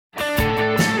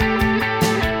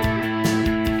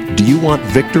Do you want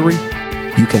victory?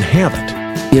 You can have it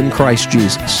in Christ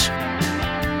Jesus.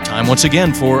 Time once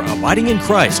again for Abiding in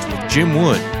Christ with Jim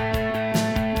Wood.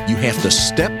 You have to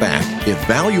step back,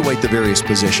 evaluate the various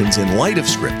positions in light of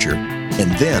Scripture,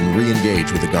 and then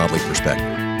re-engage with a godly perspective.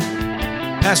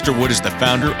 Pastor Wood is the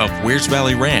founder of Wears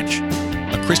Valley Ranch,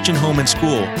 a Christian home and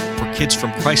school for kids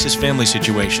from crisis family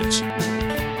situations.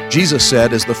 Jesus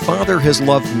said, "As the Father has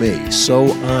loved me,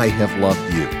 so I have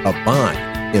loved you.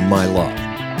 Abide in my love."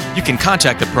 You can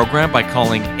contact the program by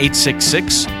calling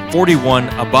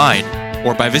 866-41-ABIDE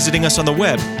or by visiting us on the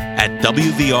web at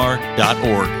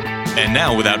wvr.org. And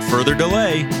now, without further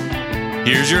delay,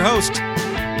 here's your host,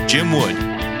 Jim Wood.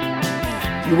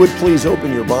 If you would please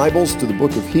open your Bibles to the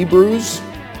book of Hebrews.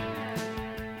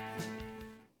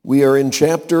 We are in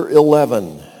chapter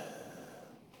 11.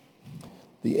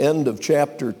 The end of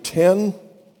chapter 10.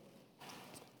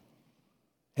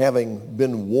 Having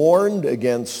been warned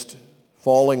against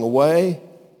falling away,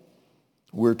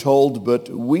 we're told, "But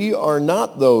we are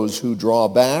not those who draw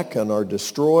back and are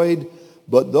destroyed,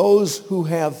 but those who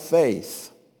have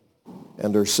faith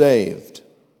and are saved."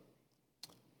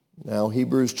 Now,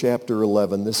 Hebrews chapter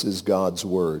 11, this is God's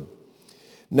word.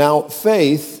 "Now,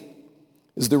 faith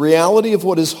is the reality of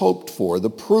what is hoped for, the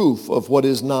proof of what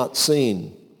is not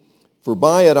seen. For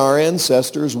by it our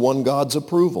ancestors won God's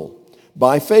approval.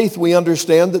 By faith we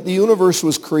understand that the universe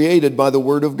was created by the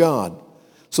word of God,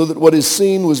 so that what is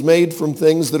seen was made from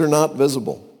things that are not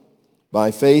visible.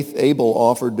 By faith Abel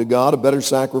offered to God a better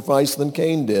sacrifice than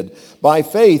Cain did. By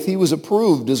faith he was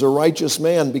approved as a righteous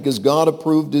man because God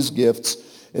approved his gifts,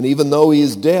 and even though he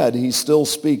is dead, he still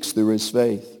speaks through his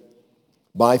faith.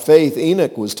 By faith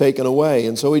Enoch was taken away,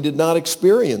 and so he did not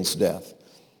experience death.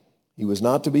 He was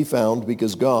not to be found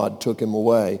because God took him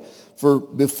away. For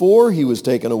before he was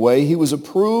taken away, he was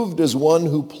approved as one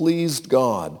who pleased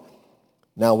God.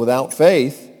 Now without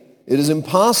faith, it is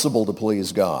impossible to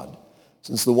please God,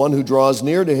 since the one who draws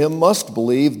near to him must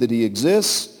believe that he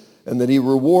exists and that he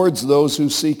rewards those who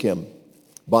seek him.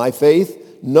 By faith,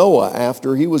 Noah,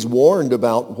 after he was warned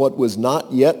about what was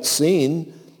not yet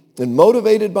seen, and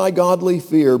motivated by godly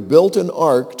fear, built an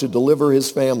ark to deliver his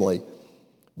family.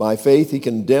 By faith he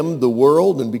condemned the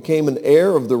world and became an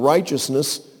heir of the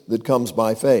righteousness that comes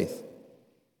by faith.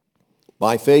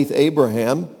 By faith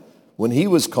Abraham, when he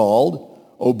was called,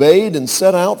 obeyed and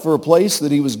set out for a place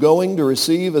that he was going to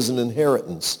receive as an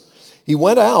inheritance. He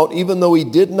went out even though he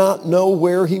did not know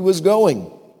where he was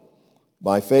going.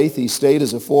 By faith he stayed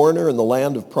as a foreigner in the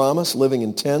land of promise, living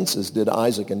in tents as did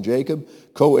Isaac and Jacob,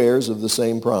 co-heirs of the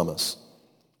same promise.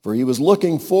 For he was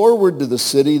looking forward to the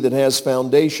city that has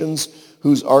foundations,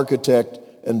 whose architect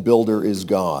and builder is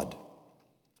God.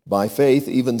 By faith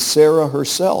even Sarah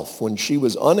herself, when she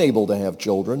was unable to have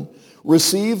children,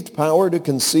 received power to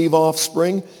conceive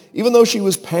offspring, even though she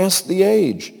was past the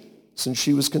age, since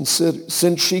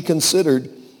she considered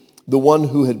the one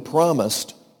who had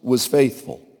promised was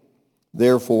faithful.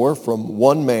 Therefore, from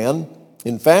one man,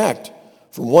 in fact,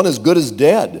 from one as good as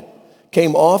dead,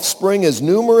 came offspring as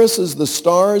numerous as the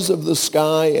stars of the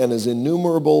sky and as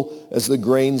innumerable as the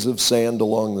grains of sand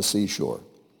along the seashore.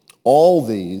 All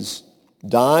these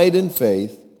died in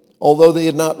faith, although they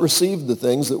had not received the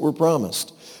things that were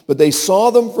promised. But they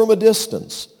saw them from a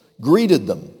distance, greeted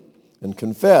them, and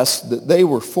confessed that they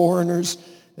were foreigners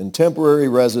and temporary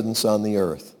residents on the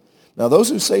earth. Now those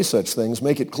who say such things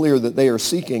make it clear that they are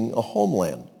seeking a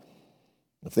homeland.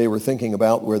 If they were thinking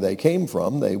about where they came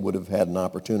from, they would have had an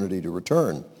opportunity to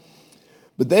return.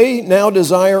 But they now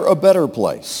desire a better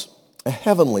place, a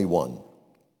heavenly one.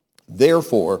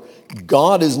 Therefore,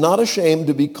 God is not ashamed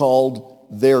to be called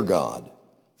their God,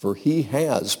 for he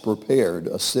has prepared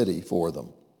a city for them.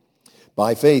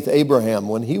 By faith, Abraham,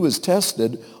 when he was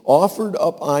tested, offered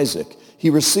up Isaac. He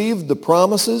received the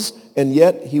promises, and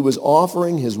yet he was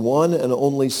offering his one and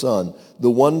only son,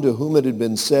 the one to whom it had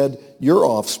been said, "Your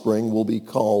offspring will be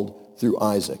called through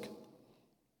Isaac."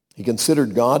 He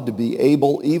considered God to be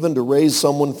able even to raise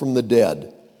someone from the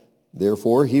dead.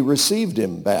 Therefore, he received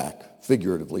him back,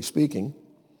 figuratively speaking.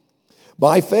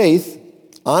 By faith,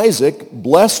 Isaac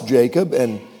blessed Jacob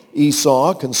and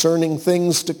Esau concerning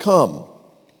things to come.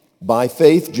 By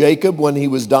faith, Jacob, when he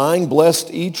was dying,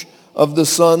 blessed each of the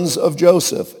sons of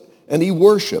Joseph, and he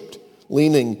worshiped,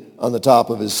 leaning on the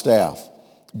top of his staff.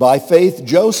 By faith,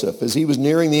 Joseph, as he was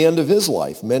nearing the end of his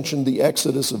life, mentioned the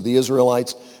exodus of the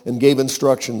Israelites and gave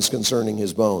instructions concerning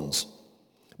his bones.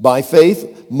 By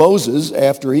faith, Moses,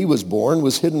 after he was born,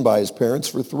 was hidden by his parents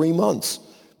for 3 months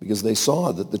because they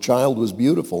saw that the child was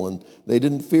beautiful and they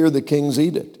didn't fear the king's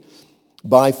edict.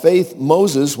 By faith,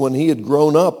 Moses, when he had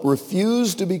grown up,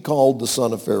 refused to be called the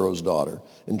son of Pharaoh's daughter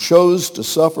and chose to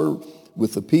suffer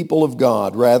with the people of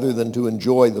God rather than to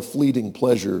enjoy the fleeting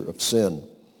pleasure of sin.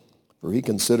 For he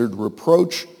considered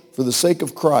reproach for the sake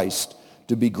of Christ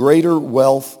to be greater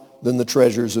wealth than the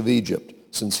treasures of Egypt,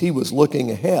 since he was looking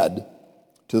ahead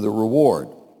to the reward.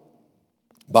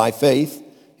 By faith,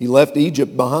 he left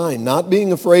Egypt behind, not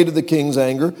being afraid of the king's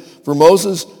anger, for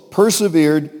Moses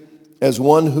persevered as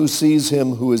one who sees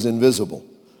him who is invisible.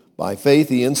 By faith,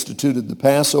 he instituted the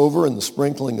Passover and the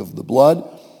sprinkling of the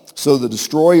blood, so the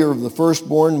destroyer of the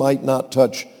firstborn might not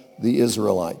touch the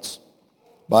Israelites.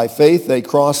 By faith, they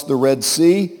crossed the Red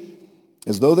Sea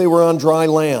as though they were on dry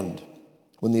land.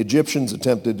 When the Egyptians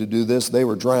attempted to do this, they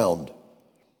were drowned.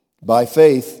 By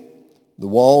faith, the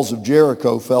walls of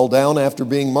Jericho fell down after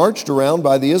being marched around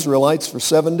by the Israelites for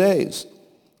 7 days.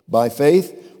 By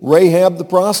faith, Rahab the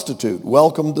prostitute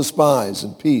welcomed the spies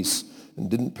in peace and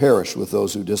didn't perish with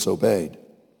those who disobeyed.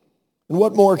 And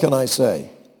what more can I say?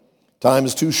 Time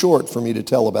is too short for me to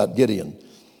tell about Gideon,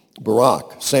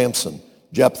 Barak, Samson,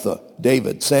 Jephthah,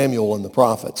 David, Samuel, and the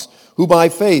prophets, who by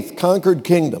faith conquered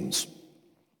kingdoms,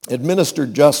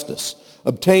 administered justice,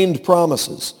 obtained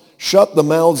promises, shut the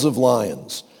mouths of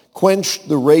lions, quenched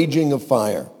the raging of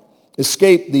fire,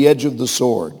 escaped the edge of the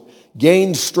sword,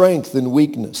 gained strength in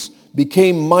weakness,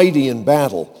 became mighty in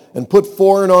battle, and put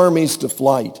foreign armies to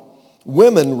flight.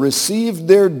 Women received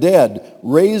their dead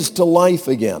raised to life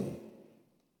again.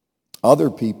 Other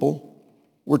people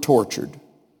were tortured,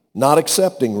 not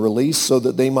accepting release so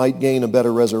that they might gain a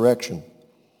better resurrection.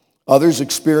 Others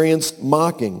experienced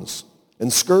mockings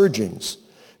and scourgings,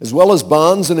 as well as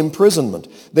bonds and imprisonment.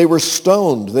 They were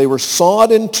stoned. They were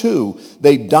sawed in two.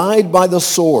 They died by the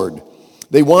sword.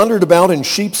 They wandered about in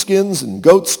sheepskins and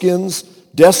goatskins,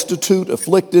 destitute,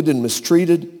 afflicted, and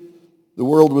mistreated. The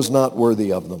world was not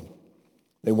worthy of them.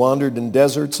 They wandered in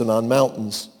deserts and on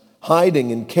mountains, hiding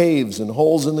in caves and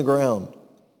holes in the ground.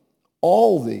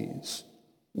 All these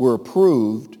were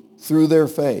approved through their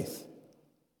faith.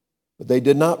 But they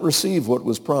did not receive what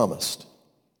was promised,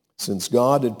 since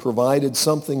God had provided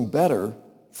something better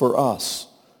for us,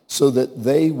 so that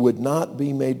they would not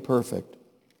be made perfect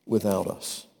without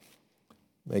us.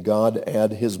 May God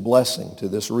add his blessing to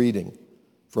this reading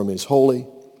from his holy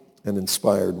and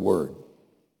inspired word.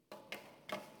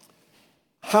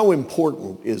 How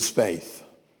important is faith?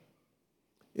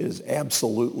 It is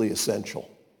absolutely essential.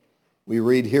 We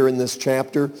read here in this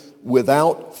chapter,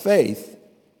 without faith,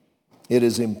 it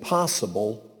is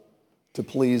impossible to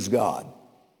please God.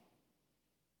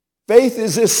 Faith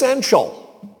is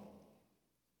essential.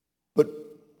 But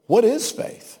what is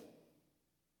faith?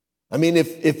 I mean,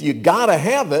 if you gotta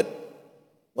have it,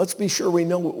 let's be sure we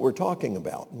know what we're talking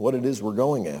about and what it is we're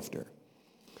going after.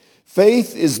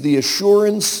 Faith is the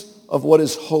assurance of what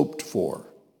is hoped for.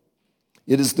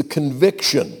 It is the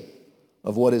conviction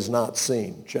of what is not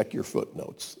seen. Check your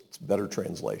footnotes. It's a better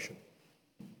translation.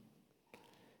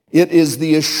 It is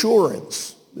the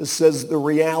assurance. This says the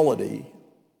reality.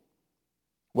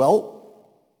 Well,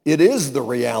 it is the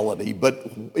reality, but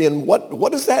in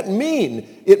what does that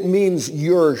mean? It means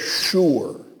you're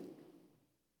sure.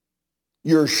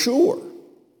 You're sure.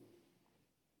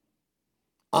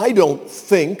 I don't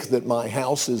think that my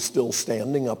house is still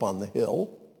standing up on the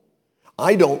hill.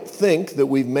 I don't think that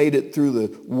we've made it through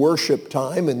the worship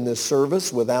time in this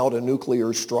service without a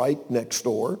nuclear strike next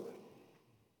door.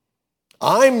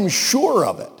 I'm sure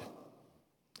of it.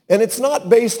 And it's not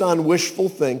based on wishful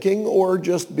thinking or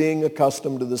just being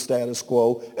accustomed to the status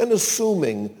quo and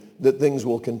assuming that things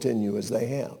will continue as they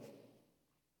have.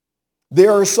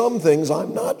 There are some things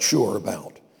I'm not sure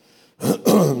about.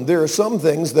 There are some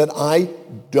things that I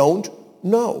don't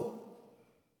know.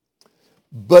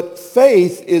 But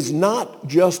faith is not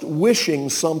just wishing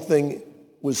something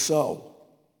was so.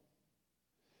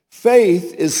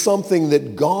 Faith is something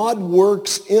that God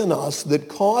works in us that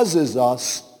causes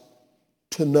us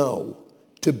to know,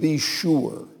 to be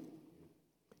sure.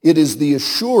 It is the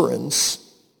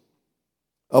assurance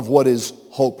of what is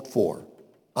hoped for.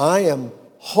 I am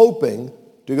hoping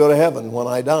to go to heaven when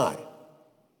I die.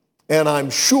 And I'm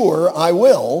sure I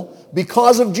will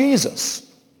because of Jesus.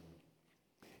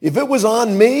 If it was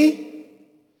on me,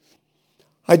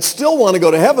 I'd still want to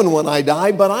go to heaven when I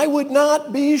die, but I would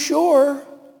not be sure.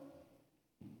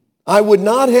 I would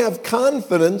not have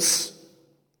confidence.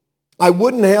 I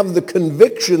wouldn't have the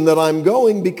conviction that I'm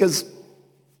going because,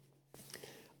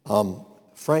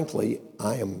 frankly,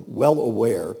 I am well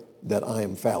aware that I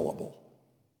am fallible.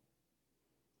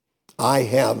 I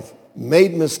have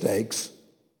made mistakes.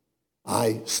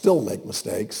 I still make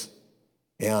mistakes,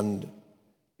 and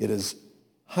it is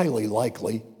highly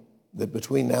likely that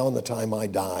between now and the time I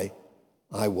die,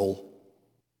 I will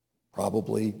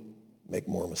probably make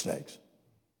more mistakes.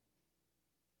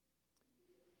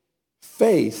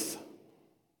 Faith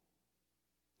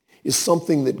is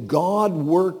something that God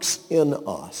works in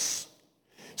us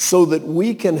so that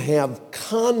we can have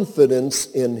confidence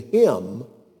in Him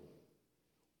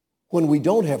when we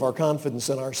don't have our confidence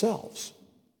in ourselves.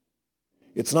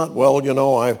 It's not, well,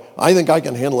 I think I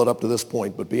can handle it up to this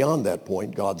point, but beyond that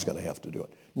point, God's going to have to do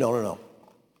it. No.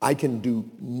 I can do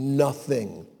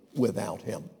nothing without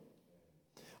Him.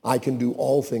 I can do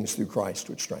all things through Christ,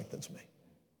 which strengthens me.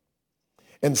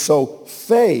 And so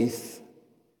faith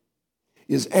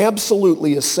is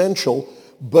absolutely essential,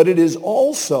 but it is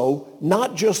also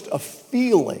not just a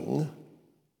feeling.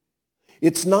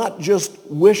 It's not just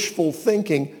wishful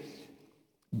thinking.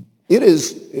 It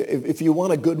is, if you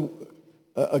want a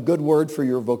good word for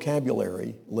your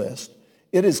vocabulary list,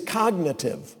 it is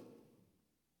cognitive.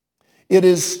 It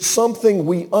is something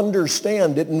we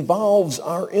understand. It involves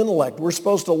our intellect. We're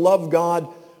supposed to love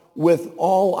God with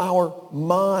all our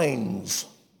minds.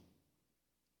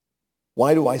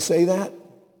 Why do I say that?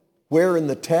 Where in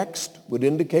the text would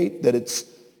indicate that it's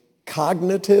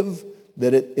cognitive,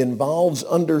 that it involves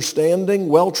understanding?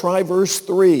 Well, try verse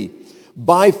 3.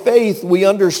 By faith, we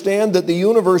understand that the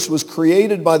universe was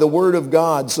created by the word of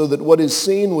God, so that what is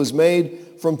seen was made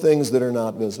from things that are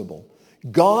not visible.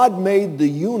 God made the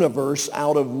universe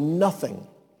out of nothing.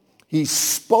 He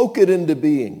spoke it into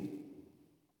being.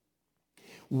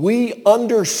 We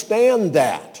understand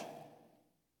that.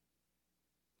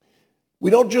 We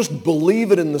don't just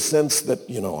believe it in the sense that,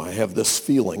 I have this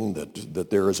feeling that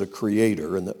there is a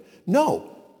creator.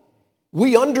 No,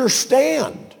 we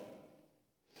understand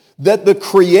that the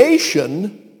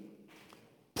creation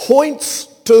points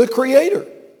to the creator.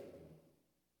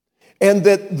 And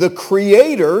that the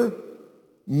creator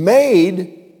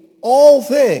made all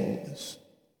things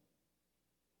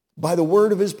by the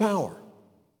word of his power.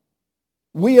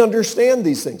 We understand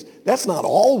these things. That's not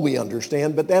all we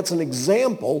understand, but that's an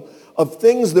example of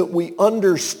things that we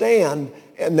understand,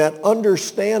 and that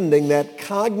understanding, that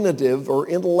cognitive or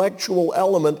intellectual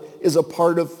element, is a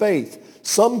part of faith.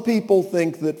 Some people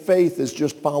think that faith is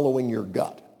just following your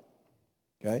gut.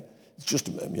 Okay? It's just,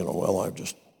 I'm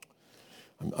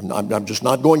just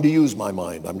not going to use my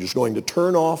mind. I'm just going to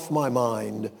turn off my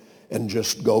mind and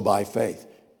just go by faith.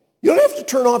 You don't have to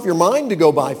turn off your mind to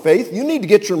go by faith. You need to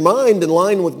get your mind in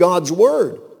line with God's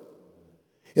word.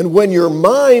 And when your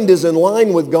mind is in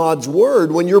line with God's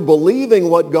word, when you're believing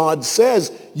what God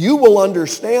says, you will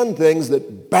understand things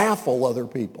that baffle other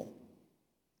people.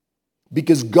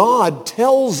 Because God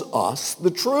tells us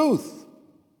the truth.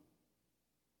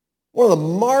 One of the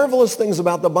marvelous things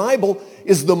about the Bible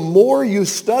is the more you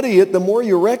study it, the more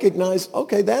you recognize,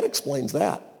 okay, that explains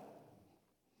that.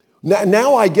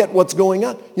 Now I get what's going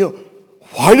on.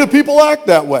 Why do people act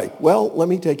that way? Well, let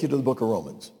me take you to the book of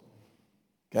Romans.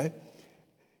 Okay?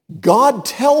 God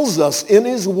tells us in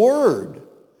his word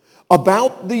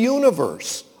about the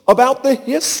universe, about the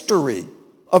history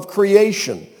of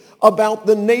creation, about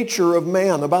the nature of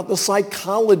man, about the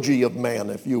psychology of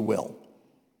man, if you will.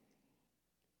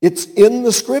 It's in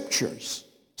the scriptures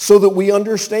so that we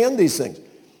understand these things.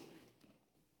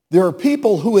 There are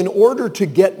people who, in order to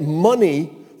get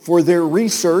money for their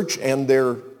research and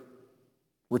their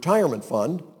retirement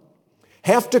fund,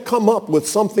 have to come up with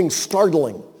something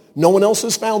startling. No one else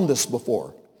has found this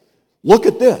before. Look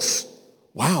at this.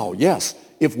 Wow, yes.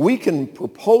 If we can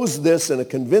propose this in a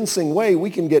convincing way,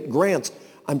 we can get grants.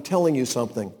 I'm telling you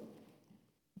something.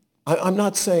 I'm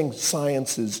not saying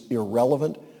science is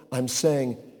irrelevant. I'm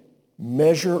saying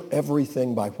measure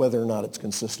everything by whether or not it's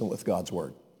consistent with God's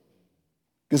word.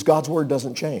 Because God's word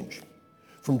doesn't change.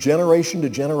 From generation to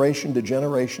generation to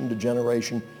generation to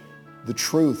generation, the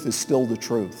truth is still the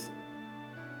truth.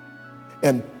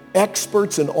 And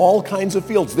experts in all kinds of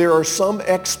fields, there are some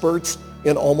experts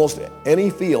in almost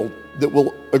any field that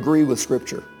will agree with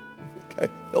Scripture.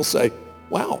 Okay? They'll say,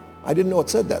 wow, I didn't know it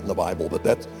said that in the Bible, but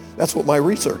that's what my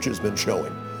research has been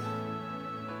showing.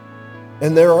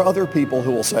 And there are other people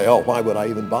who will say, oh, why would I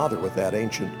even bother with that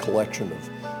ancient collection of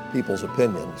people's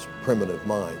opinions, primitive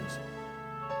minds?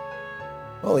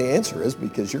 Well, the answer is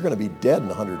because you're going to be dead in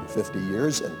 150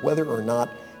 years, and whether or not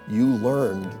you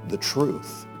learned the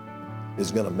truth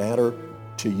is going to matter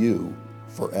to you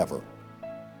forever.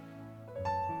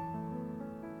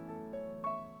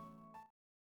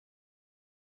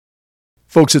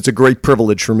 Folks, it's a great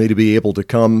privilege for me to be able to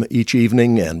come each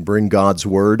evening and bring God's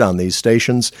Word on these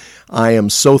stations. I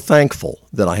am so thankful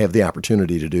that I have the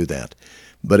opportunity to do that.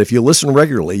 But if you listen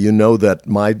regularly, you know that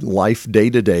my life day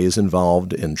to day is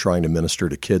involved in trying to minister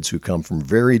to kids who come from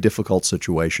very difficult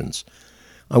situations.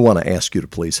 I want to ask you to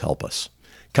please help us.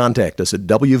 Contact us at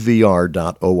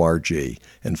wvr.org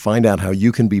and find out how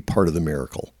you can be part of the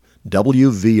miracle.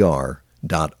 wvr.org.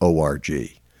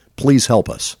 Please help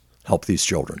us help these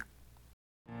children.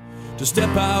 To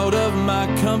step out of my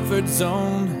comfort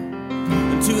zone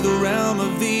into the realm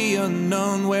of the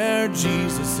unknown where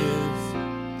Jesus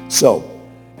is. So,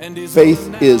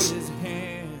 faith is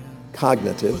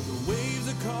cognitive.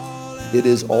 It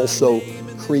is also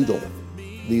creedal.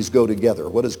 These go together.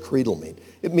 What does creedal mean?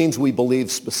 It means we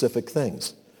believe specific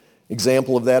things.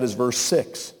 Example of that is verse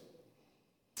 6.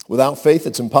 Without faith,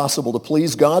 it's impossible to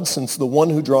please God, since the one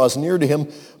who draws near to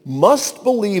him must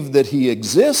believe that he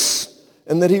exists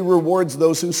and that he rewards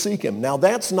those who seek him. Now,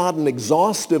 that's not an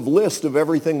exhaustive list of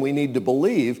everything we need to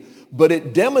believe, but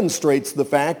it demonstrates the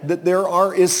fact that there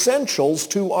are essentials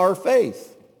to our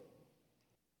faith.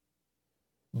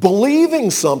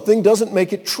 Believing something doesn't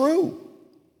make it true.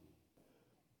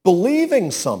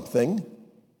 Believing something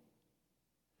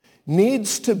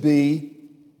needs to be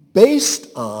based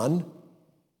on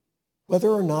whether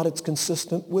or not it's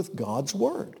consistent with God's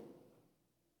word.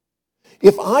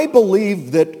 If I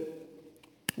believe that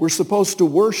we're supposed to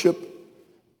worship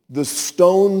the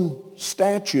stone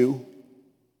statue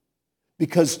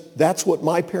because that's what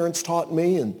my parents taught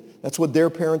me, and that's what their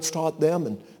parents taught them,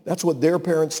 and that's what their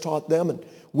parents taught them, and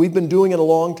we've been doing it a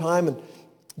long time, and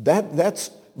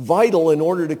that's vital in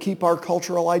order to keep our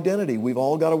cultural identity. We've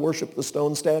all got to worship the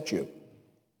stone statue.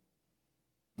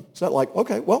 It's not like,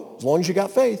 okay, well, as long as you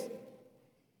got faith.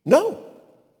 No.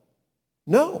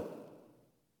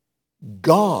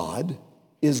 God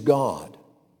is God.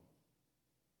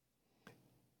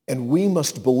 And we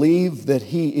must believe that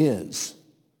he is,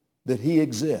 that he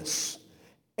exists.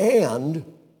 And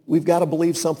we've got to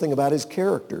believe something about his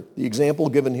character. The example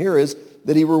given here is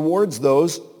that he rewards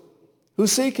those who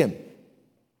seek him.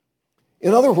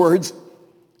 In other words,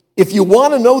 if you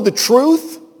want to know the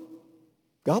truth,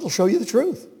 God will show you the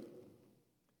truth.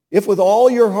 If with all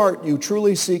your heart you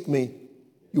truly seek me,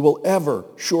 you will ever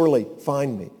surely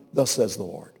find me, thus says the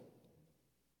Lord.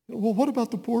 Well, what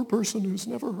about the poor person who's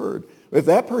never heard? If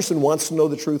that person wants to know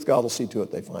the truth, God will see to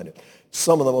it they find it.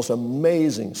 Some of the most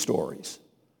amazing stories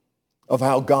of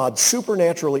how God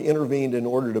supernaturally intervened in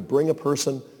order to bring a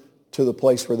person to the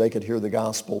place where they could hear the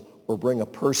gospel, or bring a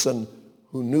person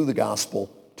who knew the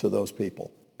gospel to those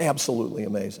people. Absolutely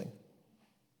amazing.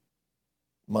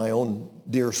 My own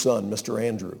dear son, Mr.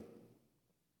 Andrew,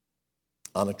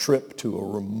 on a trip to a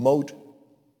remote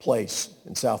place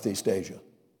in Southeast Asia,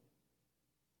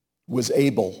 was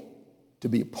able to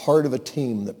be part of a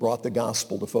team that brought the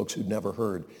gospel to folks who'd never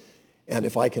heard. And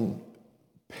if I can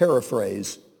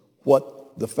paraphrase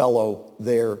what the fellow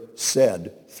there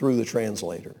said through the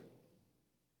translator,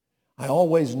 I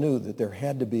always knew that there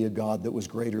had to be a God that was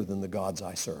greater than the gods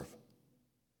I serve,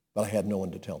 but I had no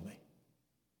one to tell me.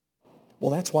 Well,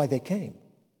 that's why they came,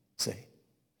 see.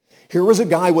 Here was a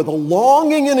guy with a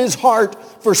longing in his heart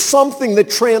for something that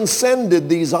transcended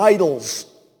these idols.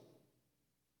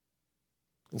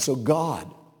 And so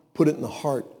God put it in the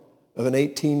heart of an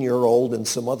 18-year-old and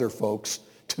some other folks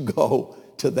to go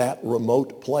to that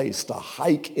remote place, to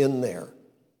hike in there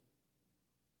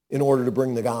in order to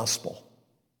bring the gospel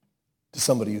to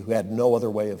somebody who had no other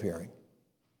way of hearing.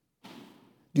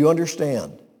 Do you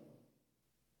understand?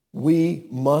 We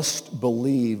must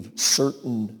believe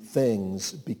certain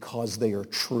things because they are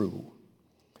true.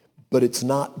 But it's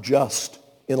not just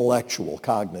intellectual,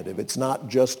 cognitive. It's not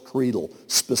just creedal,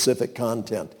 specific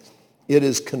content. It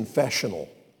is confessional.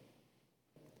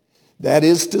 That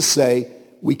is to say,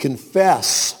 we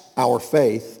confess our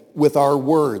faith with our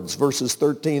words, verses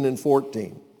 13 and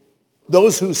 14.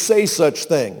 Those who say such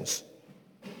things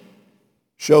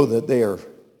show that they are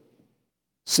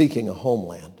seeking a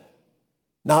homeland,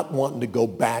 not wanting to go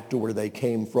back to where they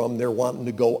came from. They're wanting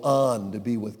to go on to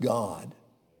be with God.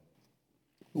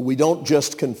 We don't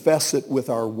just confess it with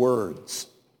our words.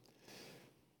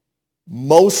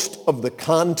 Most of the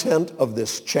content of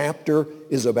this chapter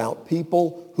is about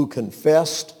people who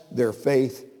confessed their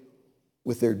faith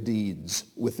with their deeds,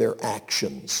 with their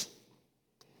actions.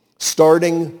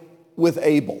 Starting with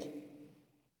Abel,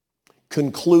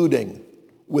 concluding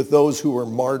with those who were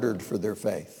martyred for their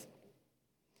faith.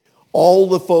 All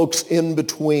the folks in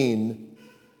between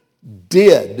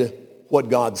did what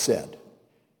God said.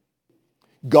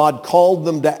 God called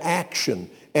them to action,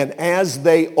 and as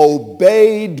they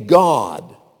obeyed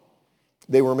God,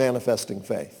 they were manifesting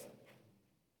faith.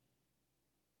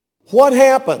 What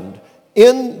happened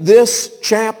in this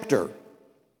chapter?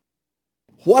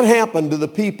 What happened to the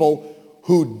people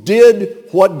who did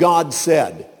what God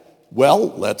said? Well,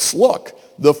 let's look.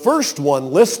 The first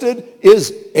one listed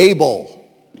is Abel.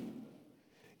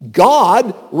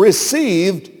 God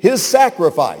received his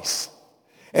sacrifice.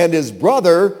 and his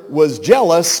brother was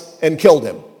jealous and killed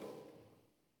him.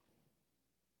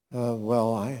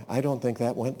 I don't think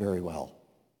that went very well.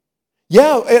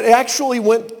 Yeah, it actually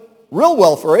went real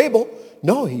well for Abel.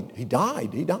 No, he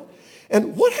died.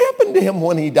 And what happened to him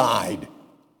when he died?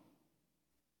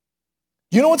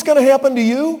 You know what's going to happen to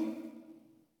you?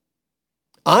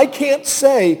 I can't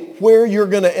say where you're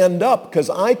going to end up because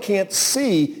I can't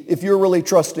see if you're really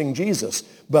trusting Jesus.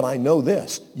 But I know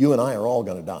this, you and I are all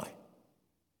going to die.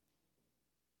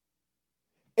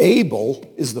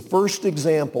 Abel is the first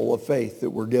example of faith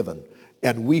that we're given.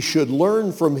 And we should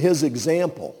learn from his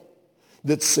example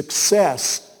that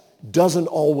success doesn't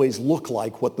always look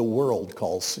like what the world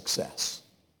calls success.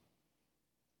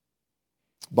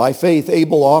 By faith,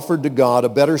 Abel offered to God a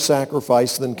better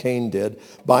sacrifice than Cain did.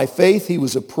 By faith, he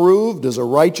was approved as a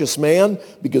righteous man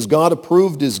because God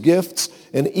approved his gifts.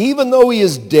 And even though he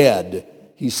is dead,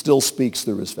 he still speaks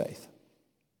through his faith.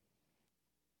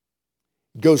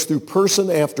 It goes through person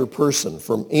after person,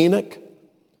 from Enoch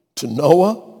to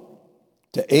Noah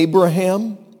to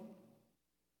Abraham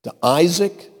to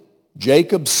Isaac,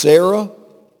 Jacob, Sarah,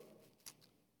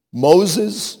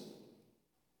 Moses,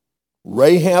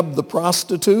 Rahab the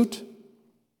prostitute,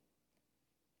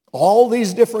 all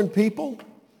these different people.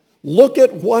 Look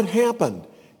at what happened.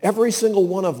 Every single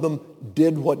one of them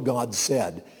did what God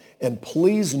said. And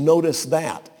please notice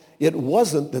that. It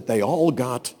wasn't that they all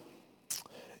got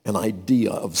an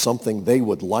idea of something they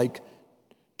would like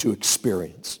to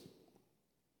experience.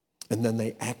 And then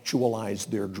they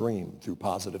actualized their dream through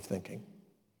positive thinking.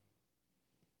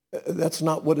 That's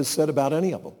not what is said about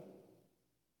any of them.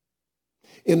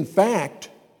 In fact,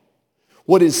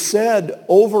 what is said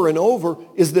over and over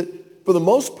is that for the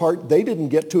most part, they didn't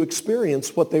get to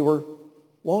experience what they were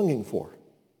longing for.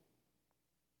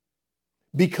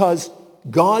 Because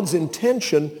God's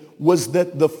intention was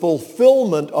that the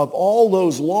fulfillment of all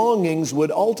those longings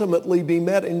would ultimately be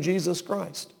met in Jesus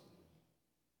Christ.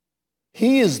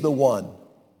 He is the one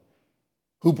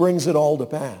who brings it all to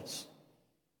pass.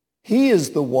 He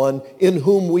is the one in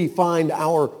whom we find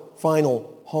our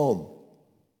final home.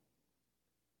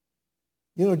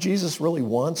 You know, Jesus really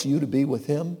wants you to be with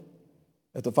him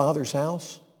at the Father's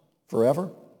house forever.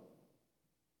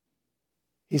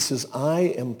 He says,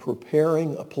 I am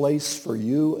preparing a place for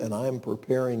you, and I am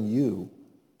preparing you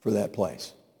for that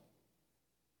place.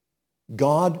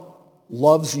 God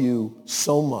loves you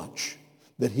so much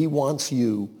that he wants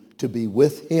you to be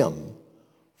with him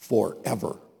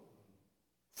forever.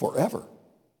 Forever.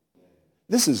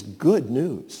 This is good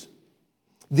news.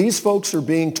 These folks are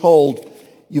being told,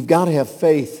 you've got to have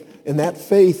faith, and that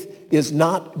faith is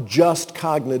not just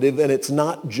cognitive, and it's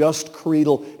not just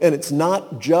creedal, and it's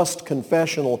not just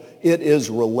confessional. It is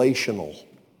relational.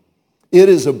 It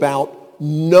is about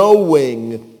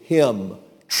knowing him,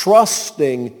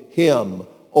 trusting him,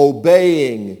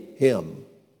 obeying him.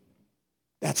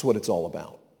 That's what it's all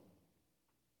about.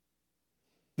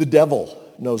 The devil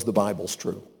knows the Bible's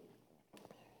true,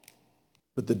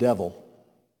 but the devil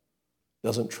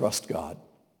doesn't trust God,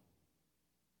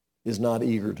 is not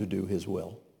eager to do his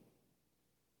will.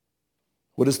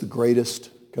 What is the greatest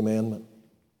commandment?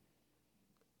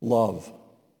 Love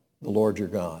the Lord your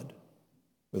God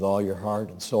with all your heart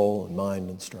and soul and mind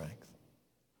and strength.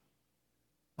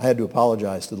 I had to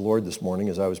apologize to the Lord this morning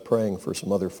as I was praying for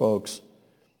some other folks.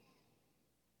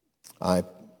 I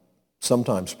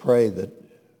sometimes pray that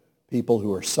people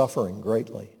who are suffering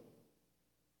greatly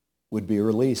would be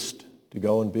released to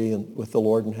go and be with the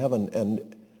Lord in heaven.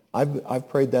 And I've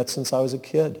prayed that since I was a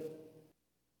kid.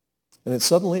 And it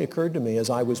suddenly occurred to me as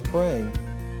I was praying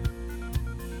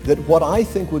that what I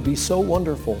think would be so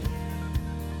wonderful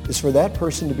is for that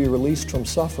person to be released from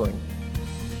suffering.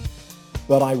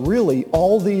 But I really,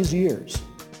 all these years,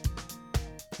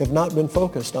 have not been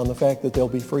focused on the fact that they'll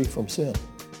be free from sin.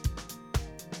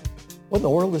 What in the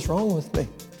world is wrong with me?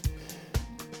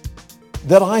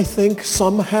 That I think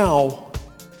somehow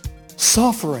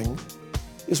suffering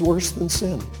is worse than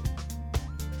sin.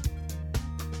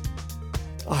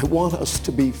 I want us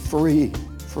to be free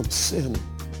from sin.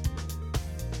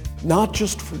 Not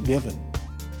just forgiven,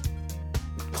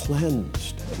 but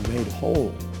cleansed and made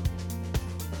whole.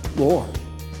 Lord,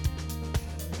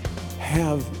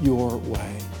 have your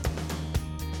way.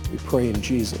 We pray in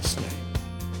Jesus' name.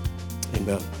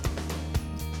 Amen.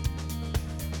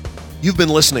 You've been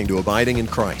listening to Abiding in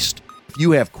Christ. If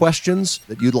you have questions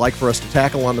that you'd like for us to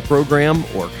tackle on the program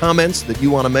or comments that you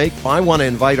want to make, I want to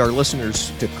invite our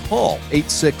listeners to call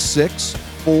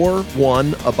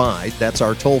 866-41-ABIDE. That's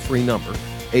our toll-free number,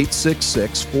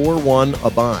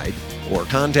 866-41-ABIDE. Or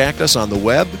contact us on the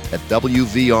web at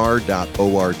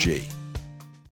wvr.org.